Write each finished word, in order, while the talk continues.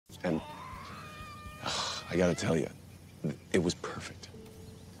I gotta tell you, it was perfect.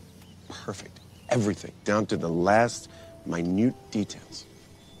 Perfect. Everything, down to the last minute details.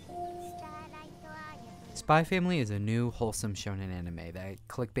 Spy Family is a new, wholesome shonen anime that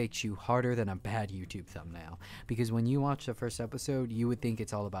clickbaits you harder than a bad YouTube thumbnail. Because when you watch the first episode, you would think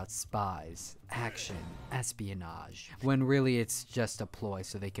it's all about spies, action, espionage, when really it's just a ploy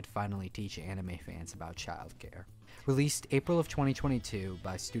so they could finally teach anime fans about childcare. Released April of 2022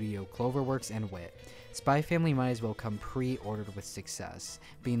 by Studio Cloverworks and Wit, Spy Family might as well come pre-ordered with success,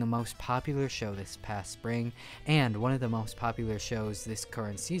 being the most popular show this past spring, and one of the most popular shows this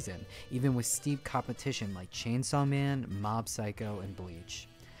current season, even with steep competition like Chainsaw Man, Mob Psycho, and Bleach.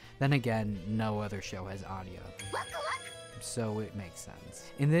 Then again, no other show has Anya, so it makes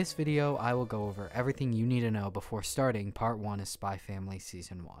sense. In this video, I will go over everything you need to know before starting part 1 of Spy Family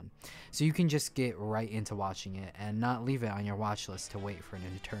Season 1, so you can just get right into watching it and not leave it on your watch list to wait for an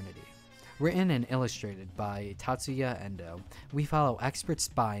eternity. Written and illustrated by Tatsuya Endo, we follow expert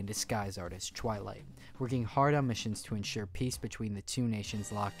spy and disguise artist TyTy, working hard on missions to ensure peace between the two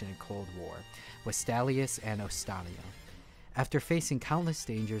nations locked in a Cold War, Westalius and Ostania. After facing countless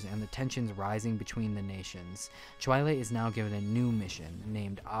dangers and the tensions rising between the nations, TyTy is now given a new mission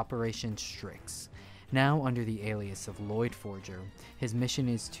named Operation Strix. Now under the alias of Lloyd Forger, his mission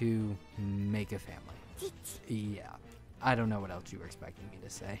is to make a family. Yeah. I don't know what else you were expecting me to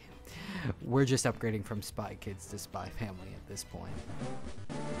say. We're just upgrading from Spy Kids to Spy Family at this point.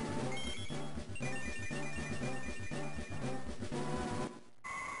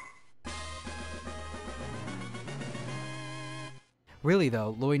 Really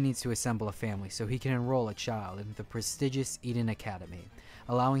though, Lloyd needs to assemble a family so he can enroll a child in the prestigious Eden Academy,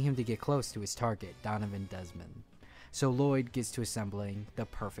 allowing him to get close to his target, Donovan Desmond. So Lloyd gets to assembling the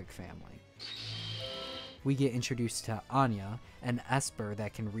perfect family. We get introduced to Anya, an Esper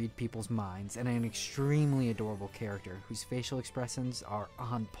that can read people's minds, and an extremely adorable character whose facial expressions are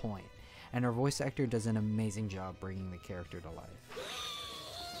on point, and her voice actor does an amazing job bringing the character to life.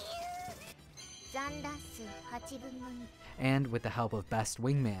 And with the help of best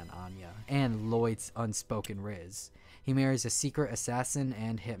wingman Anya, and Lloyd's unspoken Riz, he marries a secret assassin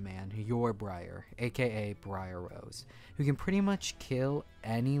and hitman, Yor Briar, aka Briar Rose, who can pretty much kill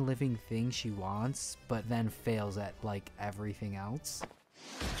any living thing she wants, but then fails at like everything else.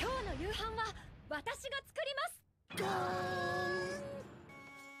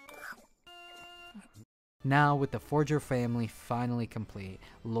 Now, with the Forger family finally complete,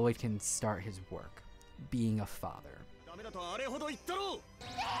 Lloyd can start his work, being a father.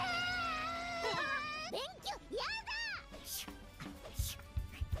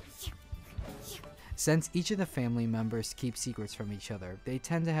 Since each of the family members keep secrets from each other, they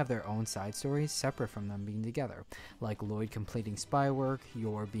tend to have their own side stories separate from them being together, like Lloyd completing spy work,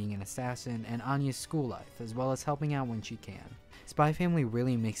 Yor being an assassin, and Anya's school life, as well as helping out when she can. Spy Family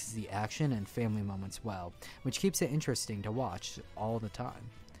really mixes the action and family moments well, which keeps it interesting to watch all the time.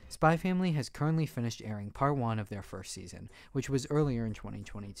 Spy Family has currently finished airing part 1 of their first season, which was earlier in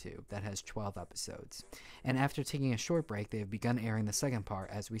 2022, that has 12 episodes. And after taking a short break, they have begun airing the second part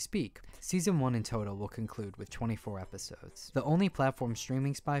as we speak. Season 1 in total will conclude with 24 episodes. The only platform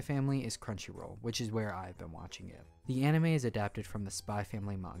streaming Spy Family is Crunchyroll, which is where I've been watching it. The anime is adapted from the Spy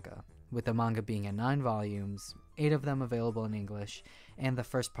Family manga, with the manga being in 9 volumes, 8 of them available in English, and the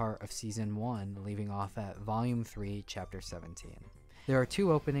first part of Season 1 leaving off at Volume 3, Chapter 17. There are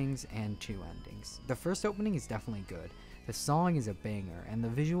 2 openings and 2 endings. The first opening is definitely good, the song is a banger, and the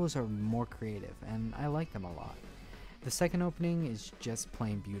visuals are more creative, and I like them a lot. The second opening is just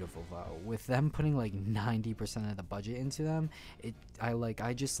plain beautiful though, with them putting like 90% of the budget into them.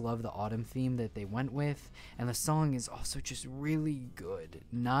 I just love the autumn theme that they went with, and the song is also just really good.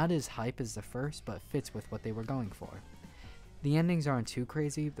 Not as hype as the first, but fits with what they were going for. The endings aren't too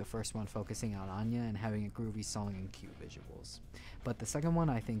crazy, the first one focusing on Anya and having a groovy song and cute visuals. But the second one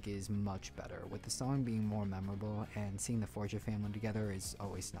I think is much better, with the song being more memorable, and seeing the Forger family together is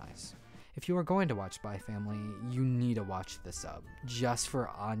always nice. If you are going to watch Spy Family, you need to watch the sub, just for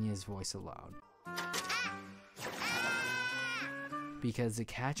Anya's voice alone. Because the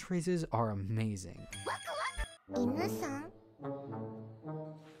catchphrases are amazing.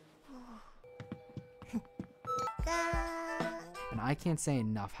 And I can't say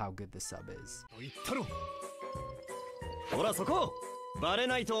enough how good the sub is.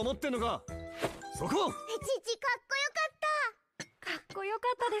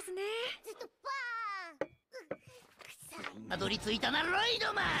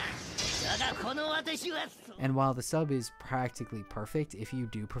 And while the sub is practically perfect, if you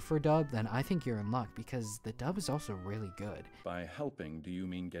do prefer dub, then I think you're in luck because the dub is also really good. By helping, do you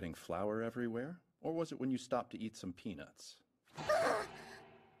mean getting flour everywhere? Or was it when you stopped to eat some peanuts?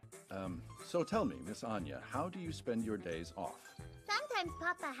 So tell me, Miss Anya, how do you spend your days off? Sometimes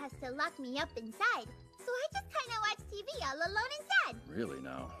Papa has to lock me up inside, so I just kind of watch TV all alone inside. Really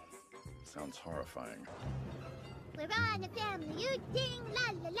now? Sounds horrifying. We're on a family outing,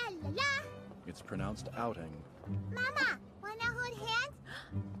 la la la la la. It's pronounced outing. Mama, wanna hold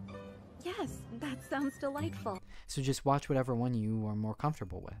hands? Yes, that sounds delightful. So just watch whatever one you are more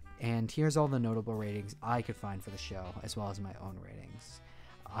comfortable with. And here's all the notable ratings I could find for the show, as well as my own ratings.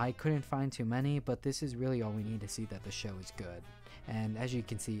 I couldn't find too many, but this is really all we need to see that the show is good. And as you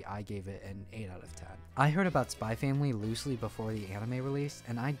can see, I gave it an 8 out of 10. I heard about Spy Family loosely before the anime release,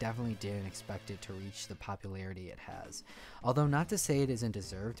 and I definitely didn't expect it to reach the popularity it has. Although not to say it isn't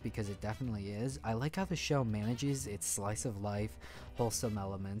deserved, because it definitely is, I like how the show manages its slice of life, wholesome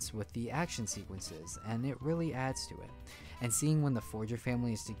elements with the action sequences, and it really adds to it. And seeing when the Forger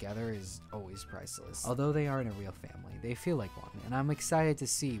family is together is always priceless. Although they aren't a real family, they feel like one, and I'm excited to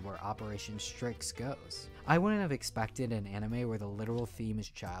see where Operation Strix goes. I wouldn't have expected an anime where the literal theme is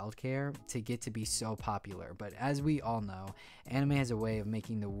childcare to get to be so popular, but as we all know, anime has a way of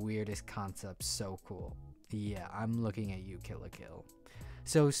making the weirdest concepts so cool. Yeah, I'm looking at you, Kill la Kill.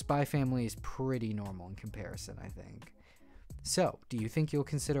 So Spy Family is pretty normal in comparison, I think. So, do you think you'll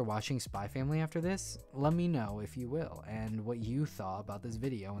consider watching Spy Family after this? Let me know if you will, and what you thought about this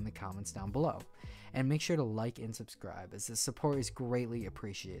video in the comments down below. And make sure to like and subscribe, as the support is greatly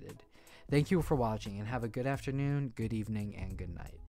appreciated. Thank you for watching, and have a good afternoon, good evening, and good night.